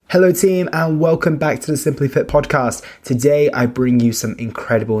Hello team and welcome back to the Simply Fit podcast. Today I bring you some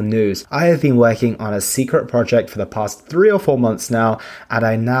incredible news. I have been working on a secret project for the past 3 or 4 months now, and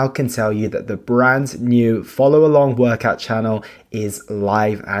I now can tell you that the brand new follow along workout channel is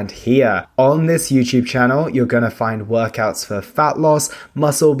live and here. On this YouTube channel, you're going to find workouts for fat loss,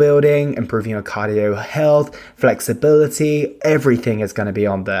 muscle building, improving your cardio health, flexibility, everything is going to be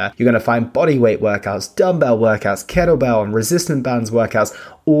on there. You're going to find body weight workouts, dumbbell workouts, kettlebell and resistant bands workouts,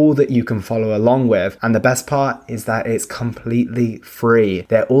 all that you can follow along with. And the best part is that it's completely free.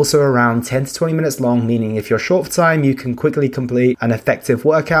 They're also around 10 to 20 minutes long, meaning if you're short for time, you can quickly complete an effective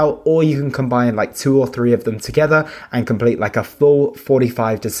workout, or you can combine like 2 or 3 of them together and complete like a full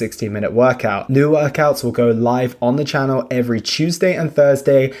 45 to 60 minute workout. New workouts will go live on the channel every Tuesday and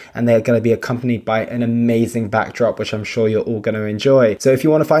Thursday, and they're going to be accompanied by an amazing backdrop, which I'm sure you're all going to enjoy. So if you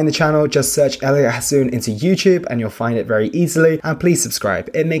want to find the channel, just search Elliot Hasoon into YouTube and you'll find it very easily. And please subscribe.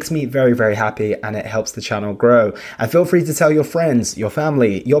 It makes me very, very happy and it helps the channel grow. And feel free to tell your friends, your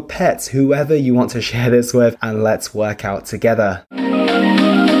family, your pets, whoever you want to share this with, and let's work out together.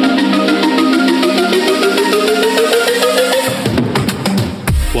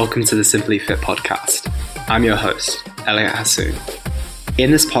 Welcome to the Simply Fit podcast. I'm your host, Elliot Hasoon.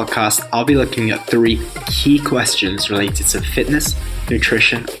 In this podcast, I'll be looking at 3 key questions related to fitness,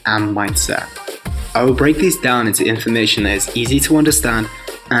 nutrition, and mindset. I will break these down into information that is easy to understand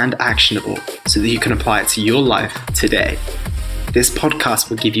and actionable so that you can apply it to your life today. This podcast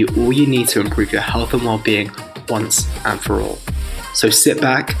will give you all you need to improve your health and well-being once and for all. So sit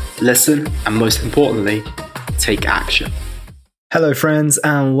back, listen, and most importantly, take action. Hello friends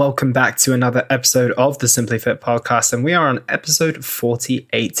and welcome back to another episode of the Simply Fit podcast, and we are on episode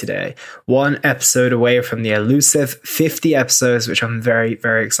 48 today. 1 episode away from the elusive 50 episodes, which I'm very,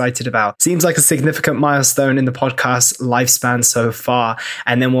 very excited about. Seems like a significant milestone in the podcast lifespan so far,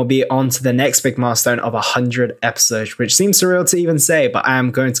 and then we'll be on to the next big milestone of 100 episodes, which seems surreal to even say, but I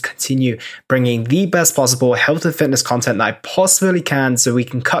am going to continue bringing the best possible health and fitness content that I possibly can so we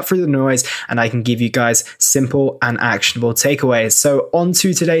can cut through the noise and I can give you guys simple and actionable takeaways. So on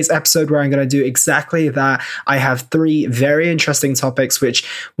to today's episode where I'm going to do exactly that. I have 3 very interesting topics, which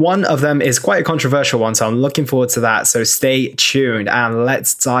one of them is quite a controversial one. So I'm looking forward to that. So stay tuned and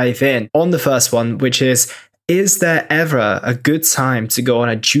let's dive in on the first one, which is there ever a good time to go on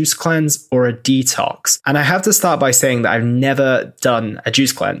a juice cleanse or a detox? And I have to start by saying that I've never done a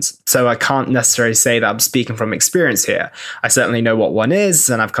juice cleanse, so I can't necessarily say that I'm speaking from experience here. I certainly know what one is,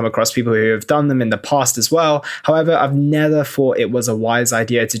 and I've come across people who have done them in the past as well. However, I've never thought it was a wise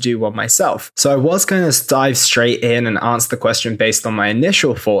idea to do one myself. So I was going to dive straight in and answer the question based on my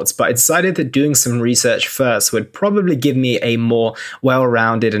initial thoughts, but I decided that doing some research first would probably give me a more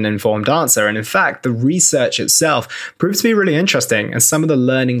well-rounded and informed answer. And in fact, the research itself proved to be really interesting, and some of the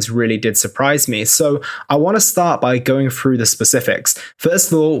learnings really did surprise me. So I want to start by going through the specifics.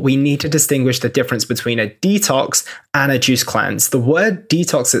 First of all, we need to distinguish the difference between a detox and a juice cleanse. The word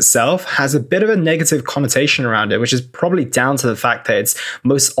detox itself has a bit of a negative connotation around it, which is probably down to the fact that it's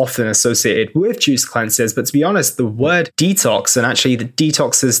most often associated with juice cleanses. But to be honest, the word detox and actually the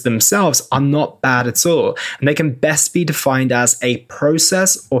detoxes themselves are not bad at all. And they can best be defined as a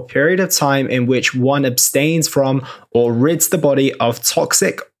process or period of time in which one abstains from or rids the body of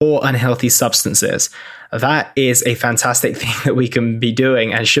toxic or unhealthy substances. That is a fantastic thing that we can be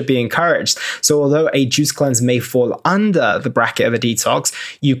doing and should be encouraged. So although a juice cleanse may fall under the bracket of a detox,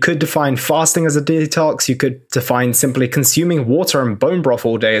 you could define fasting as a detox. You could define simply consuming water and bone broth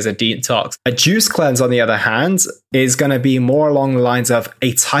all day as a detox. A juice cleanse, on the other hand, is going to be more along the lines of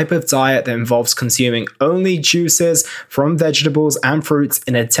a type of diet that involves consuming only juices from vegetables and fruits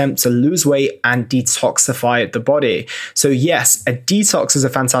in an attempt to lose weight and detoxify the body. So yes, a detox is a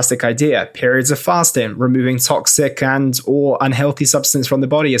fantastic idea. Periods of fasting, removing toxic and or unhealthy substance from the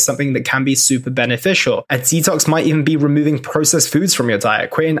body is something that can be super beneficial. A detox might even be removing processed foods from your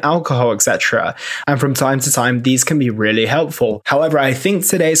diet, quitting alcohol, etc. And from time to time, these can be really helpful. However, I think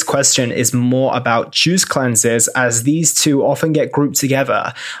today's question is more about juice cleanses, as these two often get grouped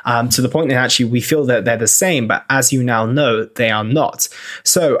together to the point that actually we feel that they're the same, but as you now know, they are not.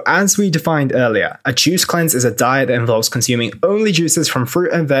 So as we defined earlier, a juice cleanse is a diet that involves consuming only juices from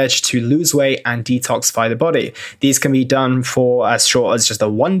fruit and veg to lose weight and detoxify detoxify the body. These can be done for as short as just a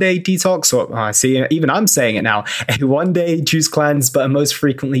 1-day detox, or I see even I'm saying it now, a 1-day juice cleanse, but are most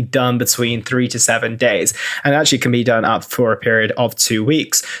frequently done between 3 to 7 days, and actually can be done up for a period of 2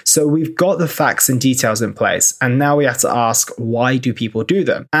 weeks. So we've got the facts and details in place, and now we have to ask, why do people do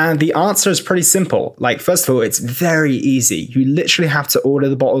them? And the answer is pretty simple. Like, first of all, it's very easy. You literally have to order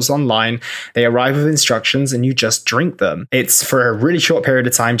the bottles online. They arrive with instructions and you just drink them. It's for a really short period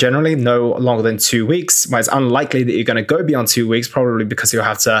of time, generally no longer than 2 weeks. Well, it's unlikely that you're going to go beyond 2 weeks, probably because you'll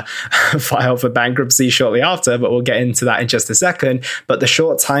have to file for bankruptcy shortly after, but we'll get into that in just a second. But the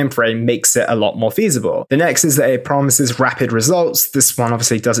short time frame makes it a lot more feasible. The next is that it promises rapid results. This one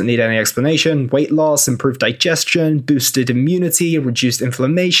obviously doesn't need any explanation. Weight loss, improved digestion, boosted immunity, reduced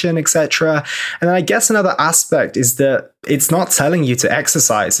inflammation, etc. And then I guess another aspect is that it's not telling you to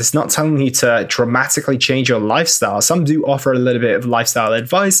exercise. It's not telling you to dramatically change your lifestyle. Some do offer a little bit of lifestyle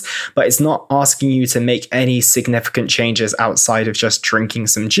advice, but it's not asking you to make any significant changes outside of just drinking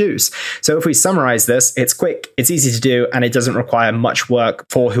some juice. So if we summarize this, it's quick, it's easy to do, and it doesn't require much work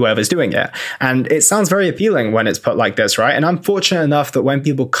for whoever's doing it. And it sounds very appealing when it's put like this, right? And I'm fortunate enough that when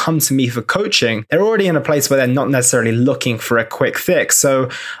people come to me for coaching, they're already in a place where they're not necessarily looking for a quick fix. So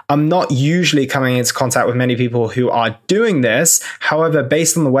I'm not usually coming into contact with many people who are doing this. However,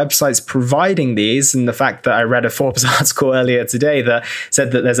 based on the websites providing these, and the fact that I read a Forbes article earlier today that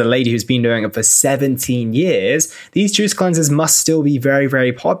said that there's a lady who's been doing it for 17 years, these juice cleanses must still be very,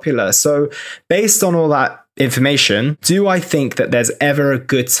 very popular. So based on all that information, do I think that there's ever a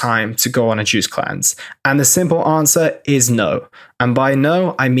good time to go on a juice cleanse? And the simple answer is no. And by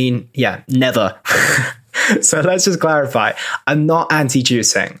no, I mean, never. So let's just clarify. I'm not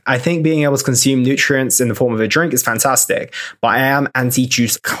anti-juicing. I think being able to consume nutrients in the form of a drink is fantastic, but I am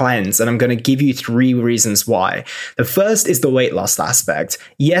anti-juice cleanse, and I'm going to give you 3 reasons why. The first is the weight loss aspect.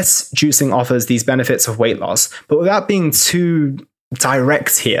 Yes, juicing offers these benefits of weight loss, but without being too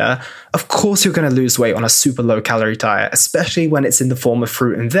direct here, of course you're going to lose weight on a super low calorie diet, especially when it's in the form of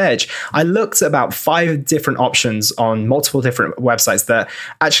fruit and veg. I looked at about 5 different options on multiple different websites that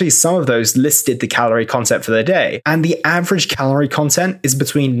actually some of those listed the calorie content for the day. And the average calorie content is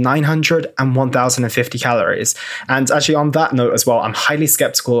between 900 and 1050 calories. And actually on that note as well, I'm highly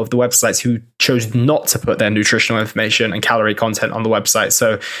skeptical of the websites who chose not to put their nutritional information and calorie content on the website.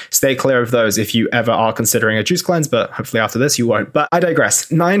 So stay clear of those if you ever are considering a juice cleanse, but hopefully after this you won't. But I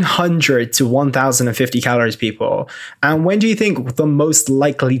digress. 900 to 1050 calories, people. And when do you think the most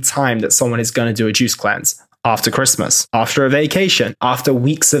likely time that someone is going to do a juice cleanse? After Christmas, after a vacation, after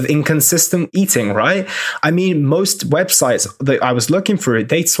weeks of inconsistent eating, right? I mean, most websites that I was looking through,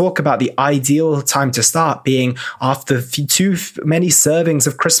 they talk about the ideal time to start being after too many servings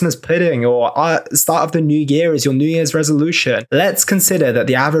of Christmas pudding, or start of the new year is your New Year's resolution. Let's consider that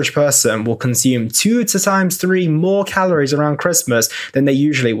the average person will consume 2 to times 3 more calories around Christmas than they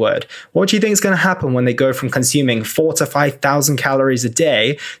usually would. What do you think is going to happen when they go from consuming 4,000 to 5,000 calories a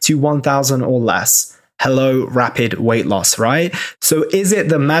day to 1,000 or less? Hello, rapid weight loss, right? So is it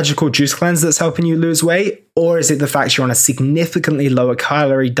the magical juice cleanse that's helping you lose weight? Or is it the fact you're on a significantly lower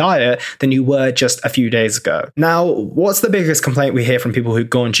calorie diet than you were just a few days ago? Now, what's the biggest complaint we hear from people who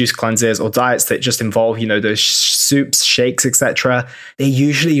go on juice cleanses or diets that just involve, those soups, shakes, etc.? They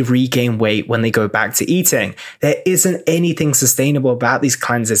usually regain weight when they go back to eating. There isn't anything sustainable about these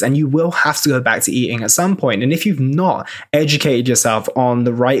cleanses, and you will have to go back to eating at some point. And if you've not educated yourself on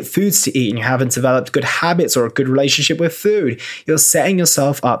the right foods to eat and you haven't developed good habits or a good relationship with food, you're setting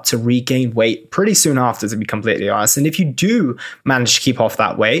yourself up to regain weight pretty soon after, to be completely honest. And if you do manage to keep off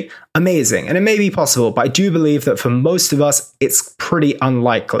that weight, amazing. And it may be possible, but I do believe that for most of us, it's pretty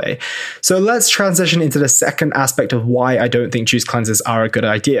unlikely. So let's transition into the second aspect of why I don't think juice cleanses are a good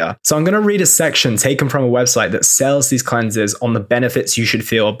idea. So I'm going to read a section taken from a website that sells these cleanses on the benefits you should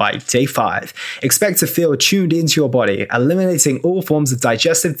feel by day 5. Expect to feel tuned into your body, eliminating all forms of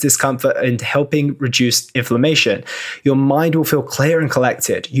digestive discomfort and helping reduce inflammation. Your mind will feel clear and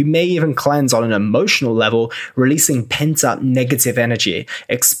collected. You may even cleanse on an emotional level, releasing pent-up negative energy.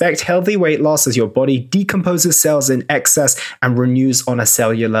 Expect healthy weight loss as your body decomposes cells in excess and renews on a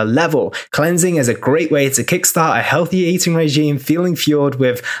cellular level. Cleansing is a great way to kickstart a healthy eating regime, feeling fueled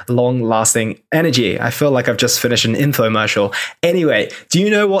with long-lasting energy. I feel like I've just finished an infomercial. Anyway, do you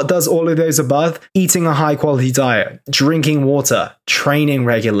know what does all of those above? Eating a high-quality diet, drinking water, training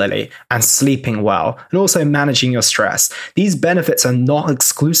regularly, and sleeping well, and also managing your stress. These benefits are not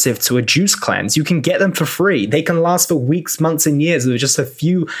exclusive to a juice cleanse. You can get them for free. They can last for weeks, months, and years with just a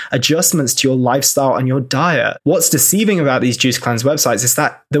few adjustments to your lifestyle and your diet. What's deceiving about these juice cleanse websites is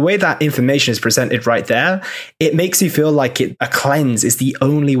that the way that information is presented right there, it makes you feel like a cleanse is the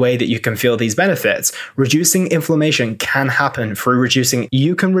only way that you can feel these benefits. Reducing inflammation can happen through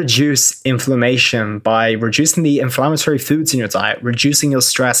you can reduce inflammation by reducing the inflammatory foods in your diet, reducing your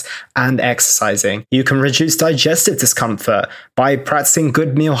stress and exercising. You can reduce digestive discomfort by practicing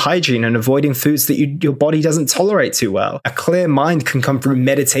good meal hygiene and avoiding foods that your body doesn't tolerate too well. A clear mind can come through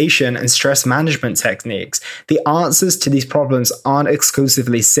meditation and stress management techniques. The answers to these problems aren't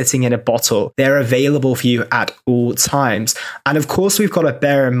exclusively sitting in a bottle. They're available for you at all times. And of course, we've got to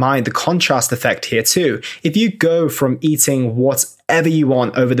bear in mind the contrast effect here too. If you go from eating whatever you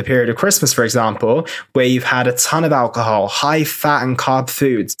want over the period of Christmas, for example, where you've had a ton of alcohol, high fat and carb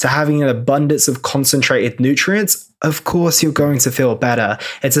foods, to having an abundance of concentrated nutrients, of course you're going to feel better.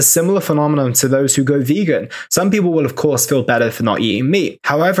 It's a similar phenomenon to those who go vegan. Some people will of course feel better for not eating meat.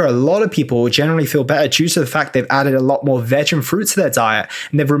 However, a lot of people will generally feel better due to the fact they've added a lot more veg and fruit to their diet,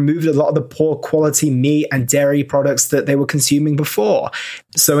 and they've removed a lot of the poor quality meat and dairy products that they were consuming before.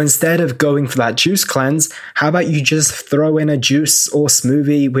 So instead of going for that juice cleanse, how about you just throw in a juice or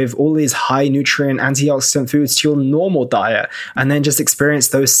smoothie with all these high nutrient antioxidant foods to your normal diet, and then just experience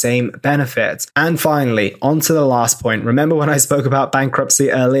those same benefits. And finally, on to the last point. Remember when I spoke about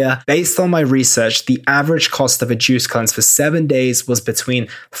bankruptcy earlier? Based on my research, the average cost of a juice cleanse for 7 days was between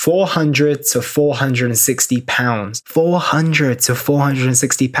 400 to 460 pounds. 400 to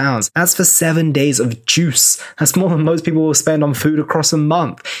 460 pounds. That's for 7 days of juice. That's more than most people will spend on food across a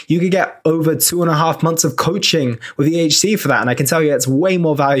month. You could get over 2.5 months of coaching with EHC for that, and I can tell you it's way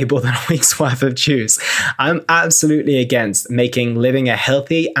more valuable than a week's worth of juice. I'm absolutely against making living a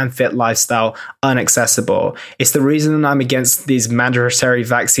healthy and fit lifestyle inaccessible. It's the reason I'm against these mandatory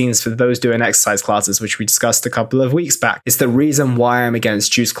vaccines for those doing exercise classes, which we discussed a couple of weeks back. It's the reason why I'm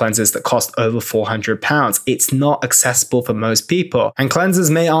against juice cleanses that cost over £400. It's not accessible for most people. And cleansers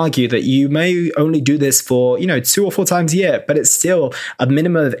may argue that you may only do this for, 2 or 4 times a year, but it's still a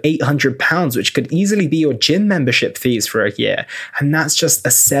minimum of £800, which could easily be your gym membership fees for a year. And that's just a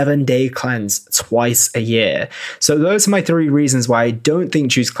 7-day cleanse twice a year. So those are my 3 reasons why I don't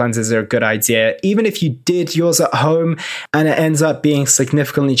think juice cleanses are a good idea. Even if you did yours at home and it ends up being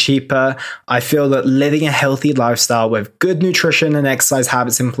significantly cheaper, I feel that living a healthy lifestyle with good nutrition and exercise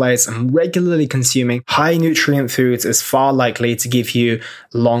habits in place and regularly consuming high nutrient foods is far likely to give you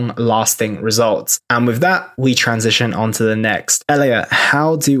long-lasting results. And with that, we transition on to the next. Elliot,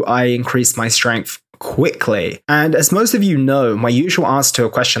 how do I increase my strength quickly? And as most of you know, my usual answer to a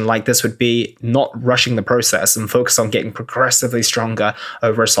question like this would be not rushing the process and focus on getting progressively stronger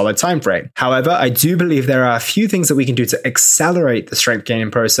over a solid time frame. However, I do believe there are a few things that we can do to accelerate the strength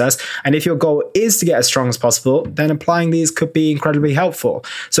gaining process. And if your goal is to get as strong as possible, then applying these could be incredibly helpful.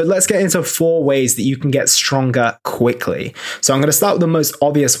 So let's get into 4 ways that you can get stronger quickly. So I'm going to start with the most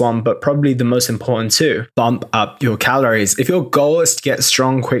obvious one, but probably the most important too. Bump up your calories. If your goal is to get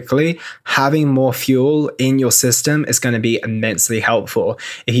strong quickly, having more fuel in your system is going to be immensely helpful.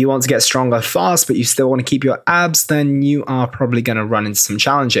 If you want to get stronger fast, but you still want to keep your abs, then you are probably going to run into some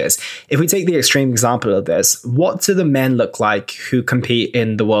challenges. If we take the extreme example of this, what do the men look like who compete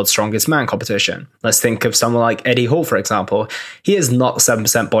in the world's strongest man competition? Let's think of someone like Eddie Hall, for example. He is not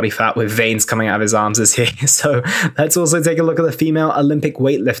 7% body fat with veins coming out of his arms, is he? So let's also take a look at the female Olympic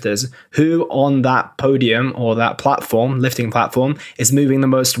weightlifters who on that podium or that platform, lifting platform, is moving the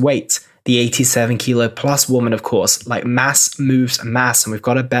most weight. The 87 kilo plus woman, of course, like mass moves mass, and we've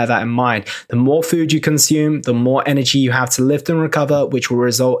got to bear that in mind. The more food you consume, the more energy you have to lift and recover, which will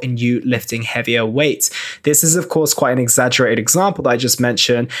result in you lifting heavier weights. This is, of course, quite an exaggerated example that I just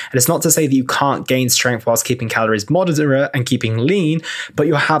mentioned, and it's not to say that you can't gain strength whilst keeping calories moderate and keeping lean, but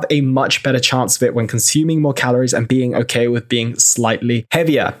you'll have a much better chance of it when consuming more calories and being okay with being slightly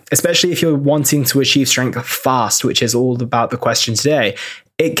heavier, especially if you're wanting to achieve strength fast, which is all about the question today.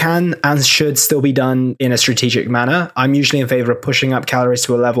 It can and should still be done in a strategic manner. I'm usually in favor of pushing up calories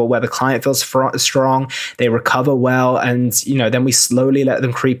to a level where the client feels strong, they recover well, and then we slowly let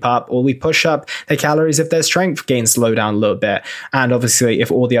them creep up, or we push up their calories if their strength gains slow down a little bit. And obviously, if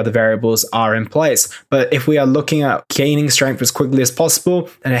all the other variables are in place. But if we are looking at gaining strength as quickly as possible,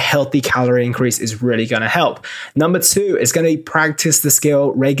 then a healthy calorie increase is really going to help. Number 2 is going to be practice the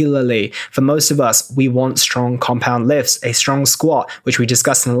skill regularly. For most of us, we want strong compound lifts, a strong squat, which we discussed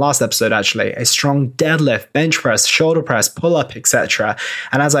discussed in the last episode actually, a strong deadlift, bench press, shoulder press, pull-up, etc.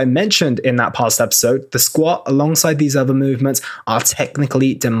 And as I mentioned in that past episode, the squat alongside these other movements are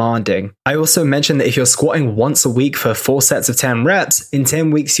technically demanding. I also mentioned that if you're squatting once a week for 4 sets of 10 reps, in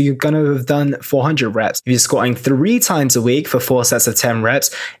 10 weeks you're going to have done 400 reps. If you're squatting 3 times a week for 4 sets of 10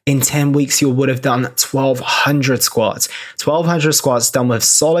 reps, in 10 weeks you would have done 1,200 squats. 1,200 squats done with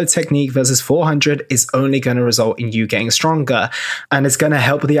solid technique versus 400 is only going to result in you getting stronger. And it's going to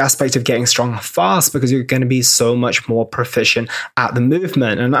help with the aspect of getting strong fast because you're going to be so much more proficient at the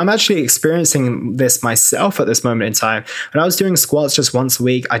movement. And I'm actually experiencing this myself at this moment in time. When I was doing squats just once a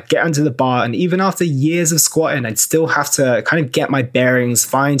week, I'd get onto the bar, and even after years of squatting, I'd still have to kind of get my bearings,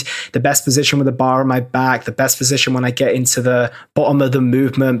 find the best position with the bar on my back, the best position when I get into the bottom of the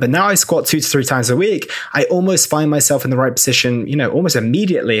movement. But now I squat 2 to 3 times a week. I almost find myself in the right position, almost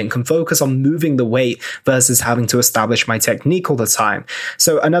immediately, and can focus on moving the weight versus having to establish my technique all the time.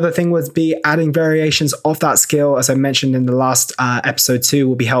 So another thing would be adding variations of that skill. As I mentioned in the last episode too,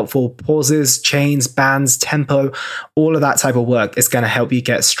 will be helpful. Pauses, chains, bands, tempo, all of that type of work is going to help you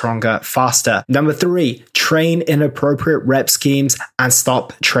get stronger faster. Number 3, train in appropriate rep schemes and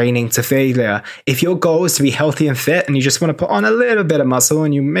stop training to failure. If your goal is to be healthy and fit and you just want to put on a little bit of muscle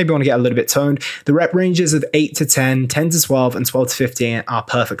and you maybe want to get a little bit toned, the rep ranges of 8 to 10, 10 to 12, and 12 to 15 are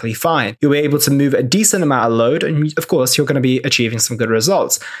perfectly fine. You'll be able to move a decent amount of load, and of course, you're going to be achieving some good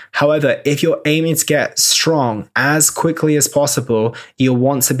results. However, if you're aiming to get strong as quickly as possible, you'll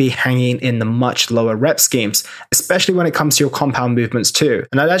want to be hanging in the much lower rep schemes, especially when it comes to your compound movements too.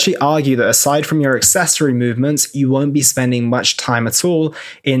 And I'd actually argue that aside from your accessory movements, you won't be spending much time at all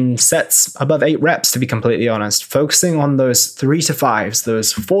in sets above 8 reps, to be completely honest. Focusing on those 3 to 5s,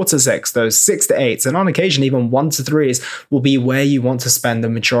 those 4 to 6, those 6 to 8s, and on occasion even 1 to 3s will be where you want to spend the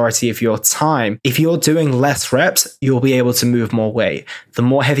majority of your time. If you're doing less reps, you'll be able to move more weight. The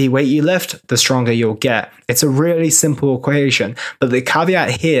more heavy weight you lift, the stronger you'll get. It's a really simple equation, but the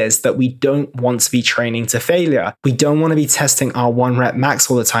caveat here is that we don't want to be training to failure. We don't want to be testing our 1 rep max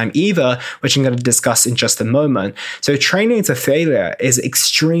all the time either, which I'm going to discuss in just a moment. So training to failure is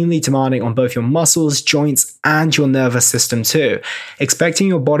extremely demanding on both your muscles, joints, and your nervous system too. Expecting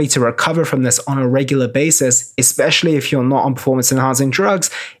your body to recover from this on a regular basis, especially if you're not on performance enhancing drugs,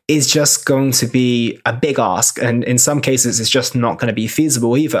 is just going to be a big ask. And in some cases, it's just not going to be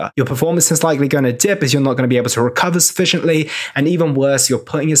feasible either. Your performance is likely going to dip as you're not going to be able to recover sufficiently. And even worse, you're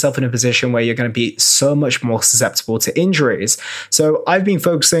putting yourself in a position where you're going to be so much more susceptible to injuries. So I've been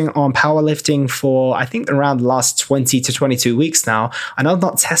focusing on powerlifting for, I think, around the last 20 to 22 weeks now. And I've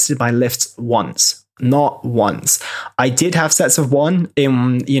not tested my lifts once. Not once. I did have sets of 1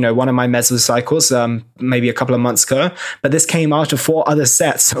 in, one of my mesocycles, maybe a couple of months ago, but this came after 4 other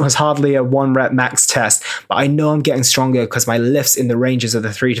sets. So it was hardly a 1 rep max test, but I know I'm getting stronger because my lifts in the ranges of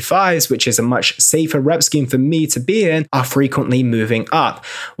the 3 to 5s, which is a much safer rep scheme for me to be in, are frequently moving up.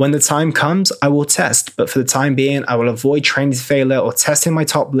 When the time comes, I will test, but for the time being, I will avoid training to failure or testing my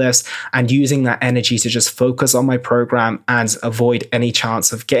top lifts and using that energy to just focus on my program and avoid any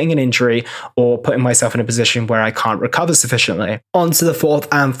chance of getting an injury or putting myself in a position where I can't recover sufficiently. On to the 4th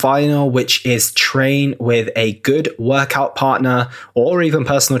and final, which is train with a good workout partner or even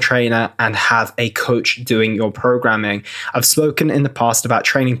personal trainer and have a coach doing your programming. I've spoken in the past about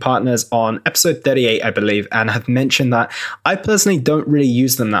training partners on episode 38, I believe, and have mentioned that I personally don't really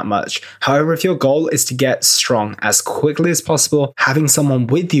use them that much. However, if your goal is to get strong as quickly as possible, having someone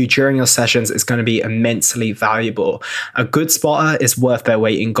with you during your sessions is going to be immensely valuable. A good spotter is worth their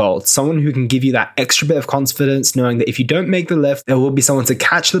weight in gold. Someone who can give you that extra bit of confidence knowing that if you don't make the lift, there will be someone to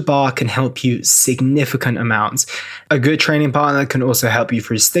catch the bar, can help you significant amounts. A good training partner can also help you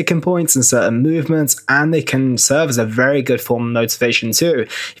through sticking points and certain movements, and they can serve as a very good form of motivation too.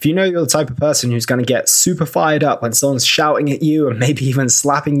 If you know you're the type of person who's going to get super fired up when someone's shouting at you and maybe even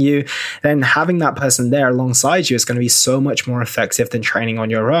slapping you, then having that person there alongside you is going to be so much more effective than training on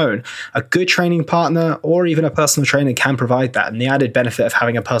your own. A good training partner or even a personal trainer can provide that, and the added benefit of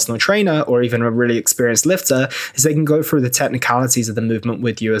having a personal trainer or even a really experienced lifter is they can go through the technicalities of the movement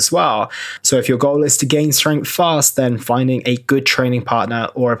with you as well. So if your goal is to gain strength fast, then finding a good training partner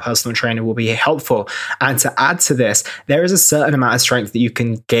or a personal trainer will be helpful. And to add to this, there is a certain amount of strength that you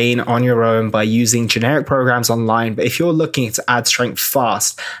can gain on your own by using generic programs online. But if you're looking to add strength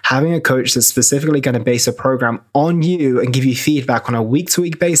fast, having a coach that's specifically going to base a program on you and give you feedback on a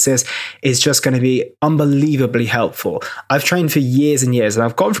week-to-week basis is just going to be unbelievably helpful. I've trained for years and years, and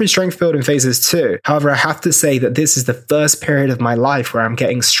I've gone through strength building phases too. However, I have to say that this is the first period of my life where I'm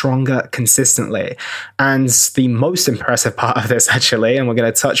getting stronger consistently. And the most impressive part of this, actually, and we're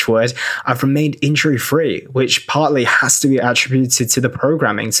going to touch wood, I've remained injury-free, which partly has to be attributed to the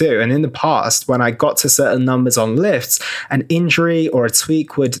programming too. And in the past, when I got to certain numbers on lifts, an injury or a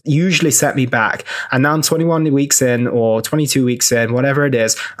tweak would usually set me back. And now I'm 21 weeks in or 22 weeks in, whatever it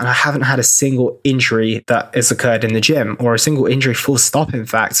is, and I haven't had a single injury that has occurred in the gym, or a single injury full stop, in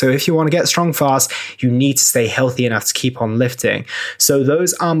fact. So if you want to get strong fast, you need to stay healthy enough to keep on lifting. So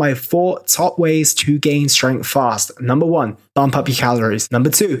those are my 4 top ways to gain strength fast. Number 1, bump up your calories. Number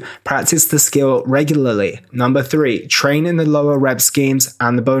 2, practice the skill regularly. Number 3, train in the lower rep schemes.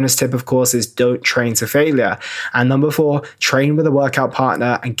 And the bonus tip, of course, is don't train to failure. And number 4, train with a workout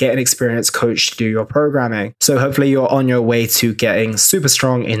partner and get an experienced coach to do your programming. So hopefully you're on your way to getting super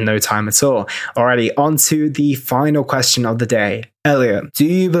strong in no time at all. Alrighty, on to the final question of the day. Elliot, do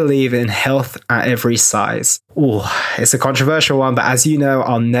you believe in health at every size? Ooh, it's a controversial one, but as you know,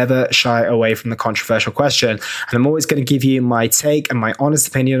 I'll never shy away from the controversial question. And I'm always going to give you my take and my honest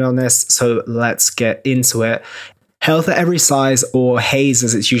opinion on this. So let's get into it. Health at every size, or HAES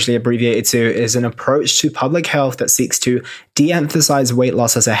as it's usually abbreviated to, is an approach to public health that seeks to de-emphasize weight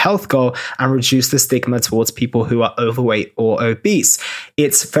loss as a health goal and reduce the stigma towards people who are overweight or obese.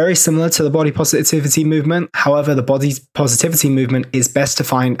 It's very similar to the body positivity movement. However, the body positivity movement is best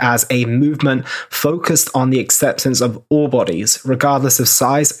defined as a movement focused on the acceptance of all bodies, regardless of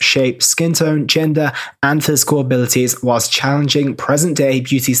size, shape, skin tone, gender, and physical abilities, whilst challenging present-day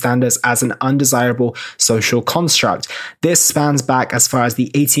beauty standards as an undesirable social construct. This spans back as far as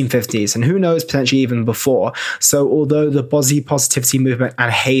the 1850s, and who knows, potentially even before. So although the body positivity movement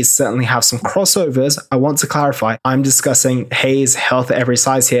and HAES certainly have some crossovers, I want to clarify, I'm discussing HAES, health at every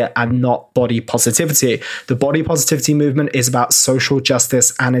size here, and not body positivity. The body positivity movement is about social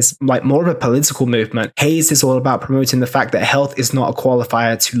justice and is like more of a political movement. HAES is all about promoting the fact that health is not a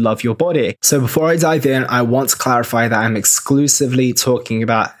qualifier to love your body. So before I dive in, I want to clarify that I'm exclusively talking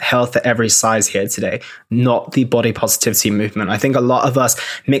about health at every size here today, not the body positivity movement. I think a lot of us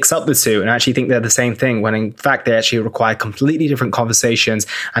mix up the two and actually think they're the same thing, when in fact they actually require completely different conversations,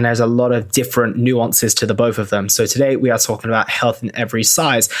 and there's a lot of different nuances to the both of them. So today we are talking about health in every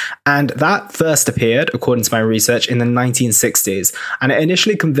size, and that first appeared, according to my research, in the 1960s, and it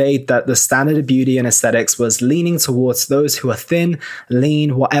initially conveyed that the standard of beauty and aesthetics was leaning towards those who are thin,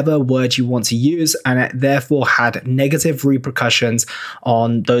 lean, whatever word you want to use, and it therefore had negative repercussions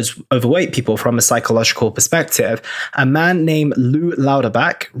on those overweight people from a psychological perspective. A man named Lou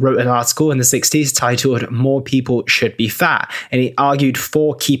Lauterbach wrote an article in the 60s titled "More People Should Be Fat," and he argued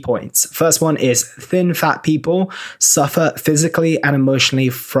 4 key points. First one is thin, fat people suffer physically and emotionally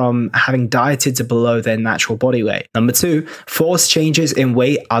from having dieted to below their natural body weight. Number 2, forced changes in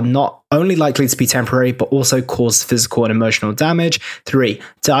weight are not only likely to be temporary, but also cause physical and emotional damage. 3,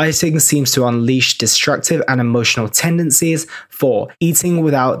 dieting seems to unleash destructive and emotional tendencies. 4, eating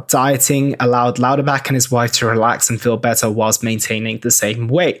without dieting allowed Lauterbach and his wife to relax and feel better whilst maintaining the same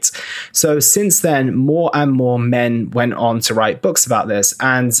weight. So since then, more and more men went on to write books about this.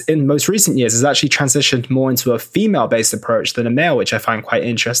 And in most recent years, it's actually transitioned more into a female-based approach than a male, which I find quite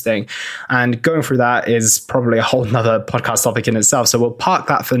interesting. And going through that is probably a whole nother podcast topic in itself. So we'll park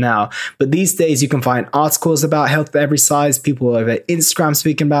that for now. But these days you can find articles about health at every size, people over Instagram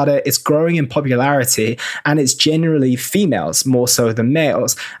speaking about it. It's growing in popularity, and it's generally females more so than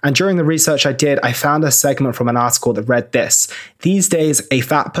males. And during the research I did, I found a segment from an article that read this: these days, a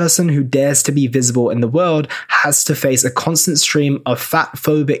fat person who dares to be visible in the world has to face a constant stream of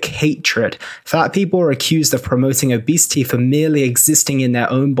fat-phobic hatred. Fat people are accused of promoting obesity for merely existing in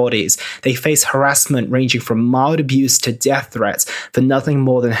their own bodies. They face harassment ranging from mild abuse to death threats for nothing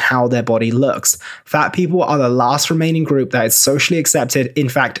more than how their body looks. Fat people are the last remaining group that is socially accepted, in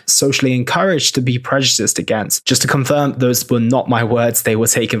fact, socially encouraged to be prejudiced against. Just to confirm, those were not my words, they were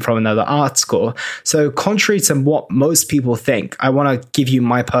taken from another article. So contrary to what most people think, I want to give you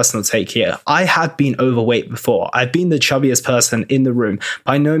my personal take here. I had been overweight before. I've been the chubbiest person in the room.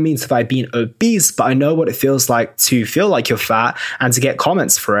 By no means have I been obese, but I know what it feels like to feel like you're fat and to get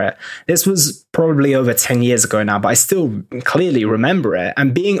comments for it. This was probably over 10 years ago now, but I still clearly remember it.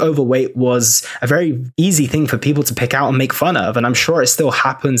 And being overweight was a very easy thing for people to pick out and make fun of. And I'm sure it still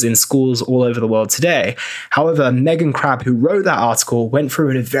happens in schools all over the world today. However, Megan Crabb, who wrote that article, went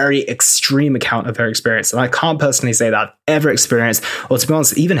through a very extreme account of her experience. And I can't personally say that I've ever experienced, or to be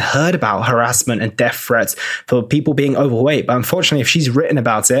honest, even heard about harassment and death threats for people being overweight. But unfortunately, if she's written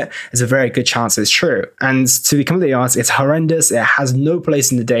about it, there's a very good chance it's true. And to be completely honest, it's horrendous. It has no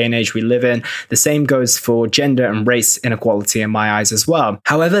place in the day and age we live in. The same goes for gender and race inequality in my eyes as well.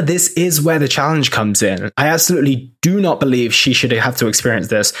 However, this is where the challenge comes in. I absolutely do not believe she should have to experience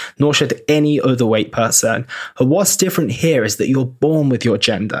this, nor should any overweight person. But what's different here is that you're born with your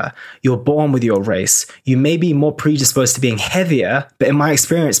gender, you're born with your race. You may be more predisposed to being heavier, but in my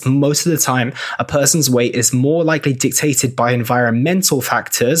experience, most of the time, a person's weight is more likely dictated by environmental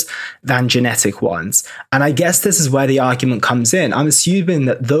factors than genetic ones. And I guess this is where the argument comes in. I'm assuming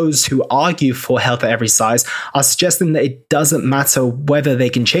that those who argue for health at every size are suggesting that it doesn't matter whether they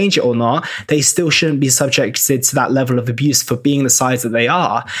can change it or not. They still shouldn't be subjected to that level of abuse for being the size that they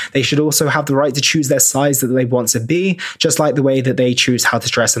are. They should also have the right to choose their size that they want to be, just like the way that they choose how to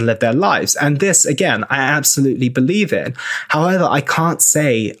dress and live their lives. And this, again, I absolutely believe in. However, I can't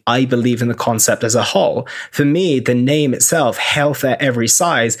say I believe in the concept as a whole. For me, the name itself, health at every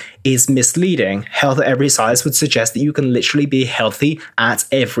size, is misleading. Health at every size would suggest that you can literally be healthy at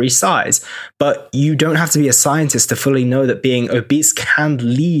every size. But you don't have to be a scientist to fully know that being obese can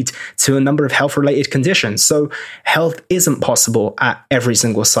lead to a number of health-related conditions. So health isn't possible at every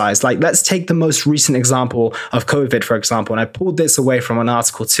single size. Like, let's take the most recent example of COVID, for example. And I pulled this away from an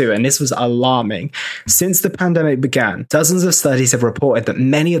article too, and this was alarming. Since the pandemic began, dozens of studies have reported that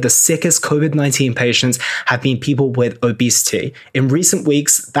many of the sickest COVID-19 patients have been people with obesity. In recent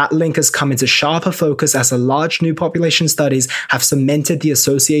weeks, that link has come into sharper focus as a large new population studies have cemented the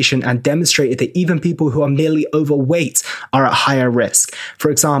association and demonstrated that even people who are merely overweight are at higher risk.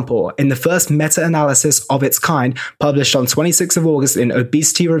 For example, in the first meta-analysis of its kind, published on 26th of August in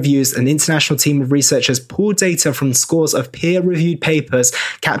Obesity Reviews, an international team of researchers pulled data from scores of peer-reviewed papers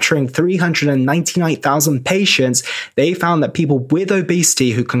capturing 399,000 patients. They found that people with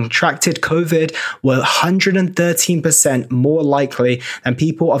obesity who contracted COVID were 113% more likely than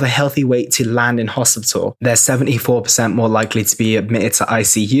people of a healthy weight to land in hospital. They're 74% more likely to be admitted to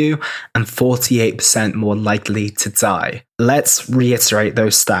ICU and 48% more likely to die. Let's reiterate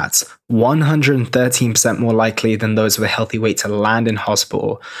those stats. 113% more likely than those with a healthy weight to land in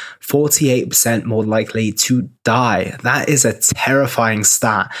hospital. 48% more likely to die. That is a terrifying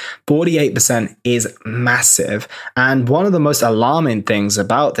stat. 48% is massive. And one of the most alarming things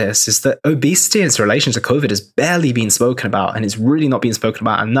about this is that obesity in its relation to COVID has barely been spoken about, and it's really not being spoken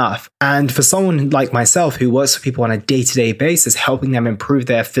about enough. And for someone like myself who works with people on a day-to-day basis, helping them improve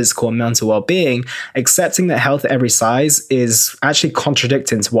their physical and mental well-being, accepting that health at every size is actually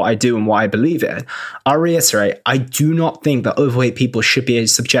contradicting to what I do and what I believe in. I'll reiterate, I do not think that overweight people should be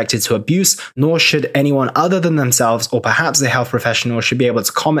subjected to abuse, nor should anyone other than themselves or perhaps a health professional should be able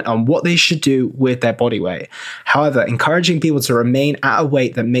to comment on what they should do with their body weight. However, encouraging people to remain at a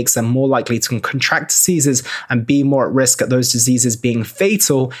weight that makes them more likely to contract diseases and be more at risk at those diseases being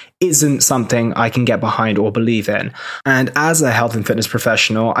fatal isn't something I can get behind or believe in. And as a health and fitness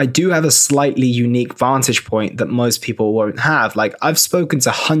professional, I do have a slightly unique vantage point that most people won't have. Like, I've spoken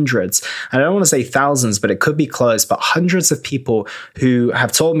to hundreds, and I don't want to say thousands, but it could be close, but hundreds of people who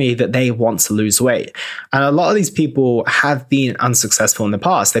have told me that they want to lose weight. And a lot of these people have been unsuccessful in the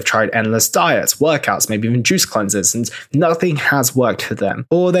past. They've tried endless diets, workouts, maybe even juice cleanses, and nothing has worked for them.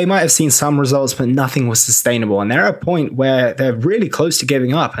 Or they might have seen some results, but nothing was sustainable. And they're at a point where they're really close to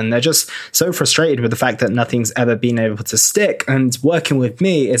giving up, and they're just so frustrated with the fact that nothing's ever been able to stick. And working with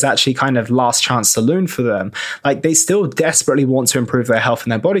me is actually kind of last chance saloon for them. Like, they still desperately want to improve their health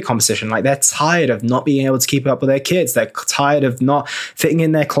and their body composition. Like, they're tired of not being able to keep up with their kids. They're tired of not fitting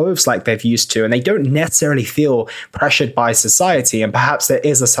in their clothes like they've used to. And they don't necessarily feel pressured by society. And perhaps there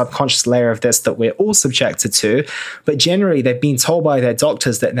is a subconscious layer of this that we're all subjected to. But generally, they've been told by their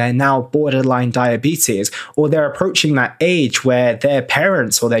doctors that they're now borderline diabetes, or they're approaching that age where their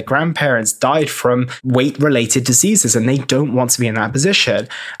parents or their grandparents died from weight-related diseases, and they don't want to be in that position.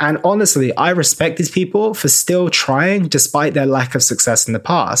 And honestly, I respect these people for still trying despite their lack of success in the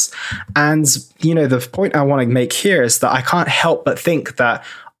past. And, you know, the point I want to make here is that I can't help but think that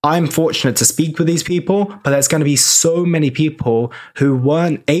I'm fortunate to speak with these people, but there's going to be so many people who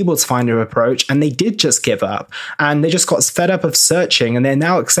weren't able to find an approach, and they did just give up, and they just got fed up of searching, and they're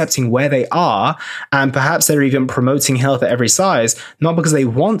now accepting where they are, and perhaps they're even promoting health at every size, not because they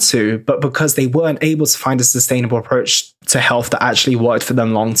want to, but because they weren't able to find a sustainable approach to health that actually worked for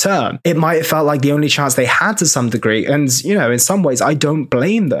them long term. It might have felt like the only chance they had to some degree. And, in some ways, I don't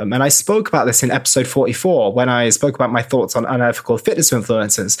blame them. And I spoke about this in episode 44 when I spoke about my thoughts on unethical fitness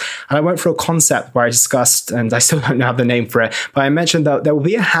influencers. And I went through a concept where I discussed, and I still don't have the name for it, but I mentioned that there will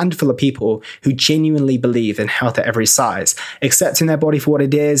be a handful of people who genuinely believe in health at every size, accepting their body for what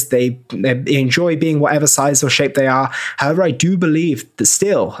it is. They enjoy being whatever size or shape they are. However, I do believe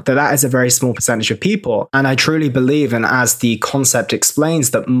that is a very small percentage of people. And I truly believe, and as the concept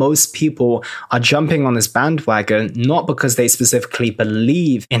explains, that most people are jumping on this bandwagon not because they specifically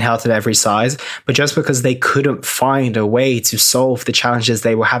believe in health at every size, but just because they couldn't find a way to solve the challenges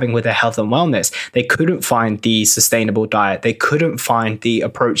they were having with their health and wellness. They couldn't find the sustainable diet. They couldn't find the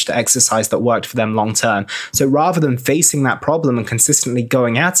approach to exercise that worked for them long term. So rather than facing that problem and consistently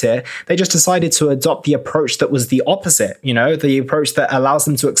going at it, they just decided to adopt the approach that was the opposite, the approach that allows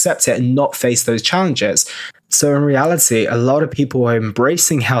them to accept it and not face those challenges. So in reality, a lot of people are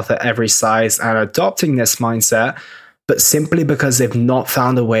embracing health at every size and adopting this mindset, but simply because they've not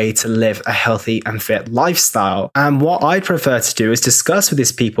found a way to live a healthy and fit lifestyle. And what I prefer to do is discuss with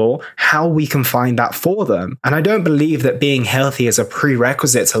these people how we can find that for them. And I don't believe that being healthy is a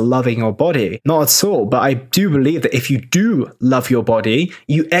prerequisite to loving your body. Not at all. But I do believe that if you do love your body,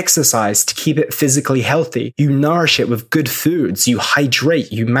 you exercise to keep it physically healthy. You nourish it with good foods. You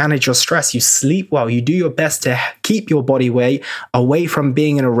hydrate. You manage your stress. You sleep well. You do your best to keep your body weight away from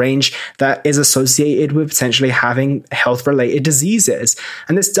being in a range that is associated with potentially having health-related diseases.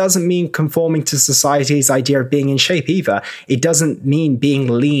 And this doesn't mean conforming to society's idea of being in shape either. It doesn't mean being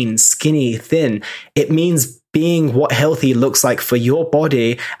lean, skinny, thin. It means being what healthy looks like for your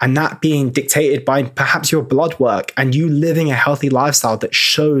body, and that being dictated by perhaps your blood work and you living a healthy lifestyle that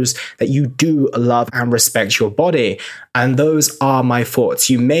shows that you do love and respect your body. And those are my thoughts.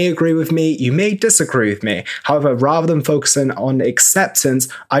 You may agree with me, you may disagree with me. However, rather than focusing on acceptance,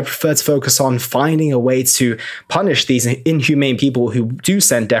 I prefer to focus on finding a way to punish these inhumane people who do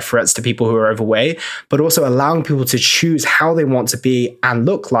send death threats to people who are overweight, but also allowing people to choose how they want to be and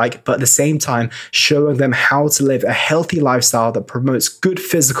look like, but at the same time, showing them how to live a healthy lifestyle that promotes good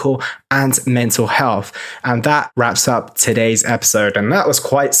physical and mental health. And that wraps up today's episode. And that was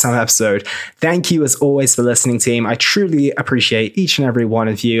quite some episode. Thank you as always for listening, team. I truly appreciate each and every one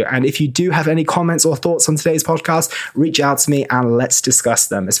of you. And if you do have any comments or thoughts on today's podcast, reach out to me and let's discuss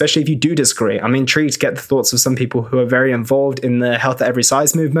them, especially if you do disagree. I'm intrigued to get the thoughts of some people who are very involved in the health at every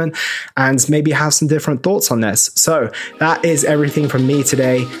size movement and maybe have some different thoughts on this. So that is everything from me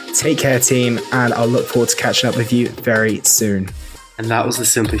today. Take care, team, and I'll look forward to catching up with you very soon. And that was the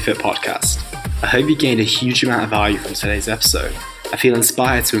Simply Fit podcast. I hope you gained a huge amount of value from today's episode. I feel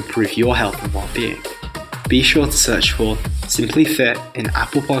inspired to improve your health and well-being. Be sure to search for Simply Fit in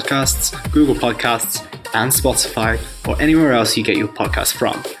Apple Podcasts, Google Podcasts, and Spotify, or anywhere else you get your podcast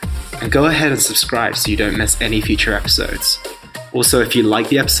from. And go ahead and subscribe so you don't miss any future episodes. Also, if you like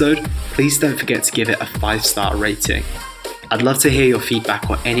the episode, please don't forget to give it a 5-star rating. I'd love to hear your feedback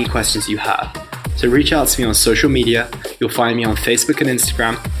or any questions you have. So reach out to me on social media. You'll find me on Facebook and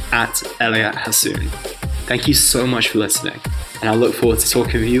Instagram at Elliot Hassoun. Thank you so much for listening, and I look forward to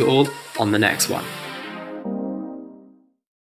talking with you all on the next one.